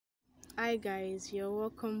Hi guys, you're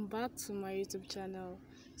welcome back to my YouTube channel.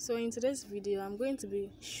 So in today's video I'm going to be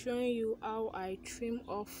showing you how I trim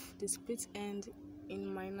off the split end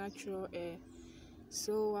in my natural hair.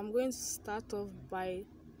 So I'm going to start off by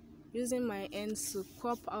using my ends to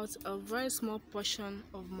crop out a very small portion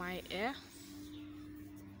of my hair.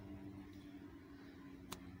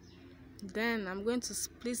 Then I'm going to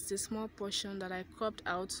split the small portion that I cropped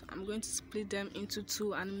out. I'm going to split them into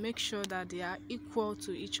two and make sure that they are equal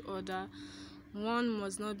to each other. One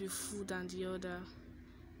must not be full than the other,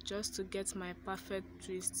 just to get my perfect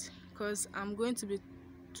twist, because I'm going to be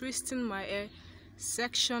twisting my hair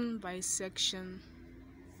section by section.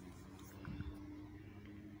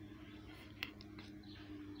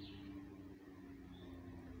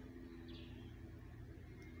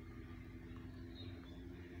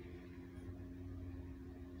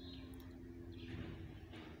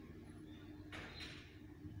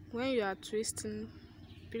 When you are twisting,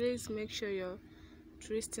 please make sure your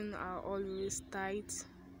twisting are always tight.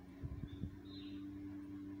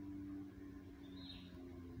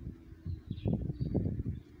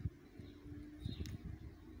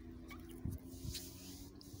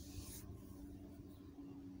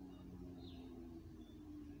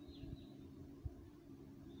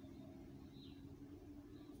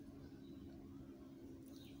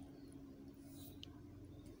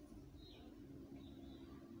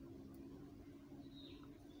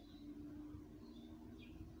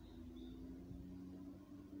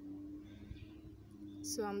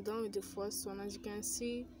 So I'm done with the first one. As you can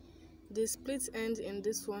see, the split end in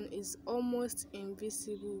this one is almost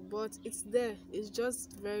invisible, but it's there, it's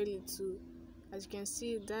just very little. As you can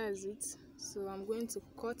see, that is it. So I'm going to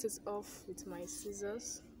cut it off with my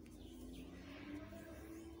scissors.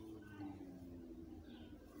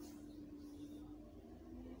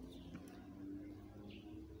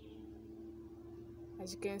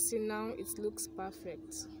 As you can see now, it looks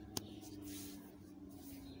perfect.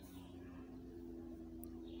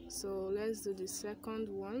 So let's do the second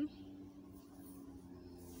one.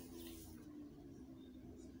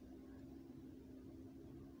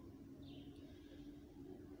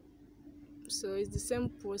 So it's the same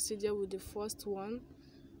procedure with the first one.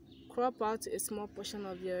 Crop out a small portion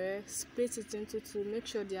of your hair, split it into two, make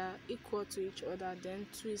sure they are equal to each other, then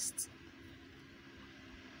twist.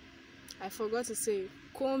 I forgot to say,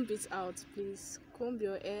 comb it out, please. Comb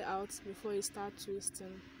your hair out before you start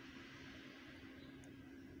twisting.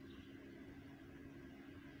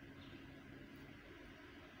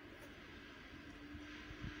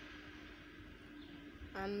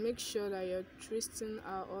 And make sure that your twisting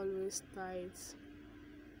are always tight.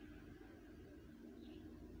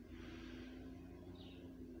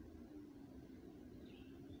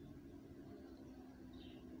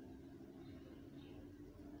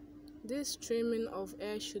 This trimming of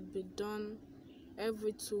hair should be done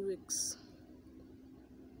every 2 weeks.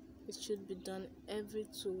 It should be done every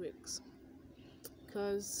 2 weeks,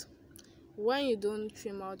 because when you don't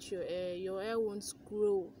trim out your hair won't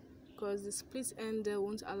grow, because the split end there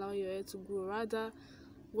won't allow your hair to grow. Rather,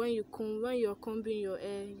 when you're combing your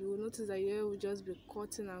hair, you will notice that your hair will just be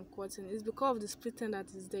cutting and cutting. It's because of the split end that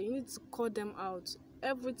is there. You need to cut them out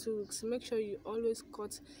every 2 weeks. Make sure you always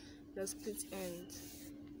cut the split end.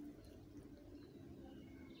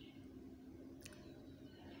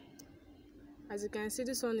 As you can see,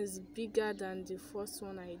 this one is bigger than the first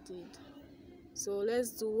one I did. So let's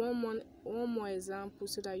do one more example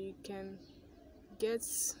so that you can get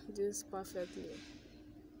this perfectly.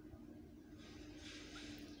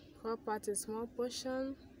 Crop out a small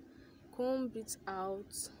portion, comb it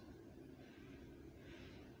out.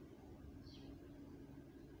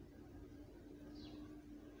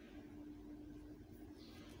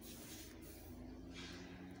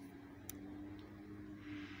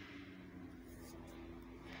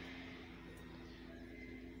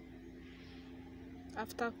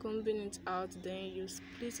 After combing it out, then you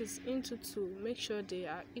split it into two. Make sure they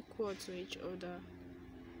are equal to each other.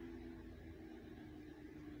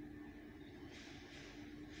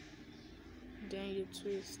 Then you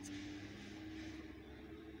twist.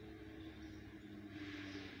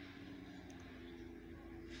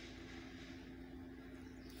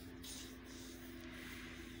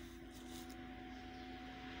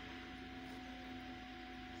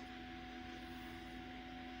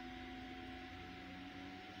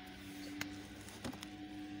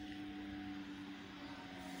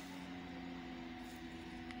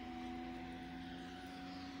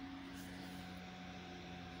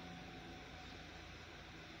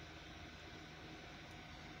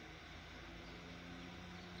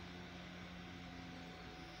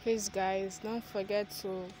 Please guys, don't forget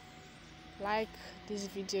to like this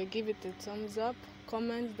video, give it a thumbs up,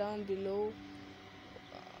 comment down below,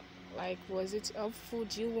 like, was it helpful?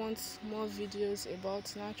 Do you want more videos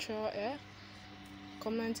about natural hair?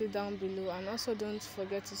 Comment it down below, and also don't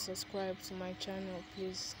forget to subscribe to my channel,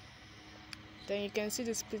 please. Then you can see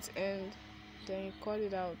the split end, then you cut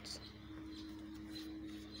it out.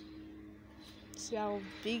 See how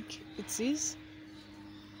big it is?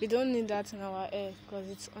 We don't need that in our hair because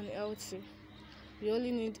it's unhealthy. We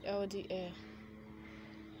only need healthy hair.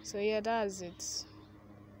 So yeah, that's it.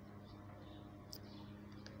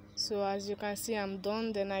 So as you can see, I'm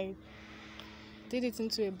done. Then I did it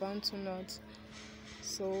into a bantu knot.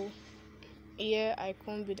 So here I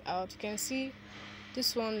combed it out. You can see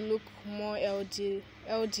this one look more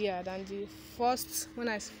healthier than the first when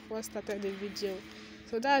I first started the video.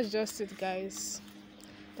 So that's just it, guys.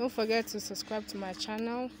 Don't forget to subscribe to my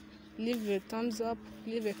channel, leave a thumbs up,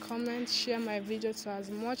 leave a comment, share my video to as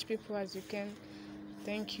much people as you can.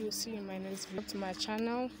 Thank you. See you in my next video. To my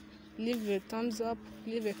channel, leave a thumbs up,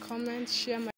 leave a comment, share my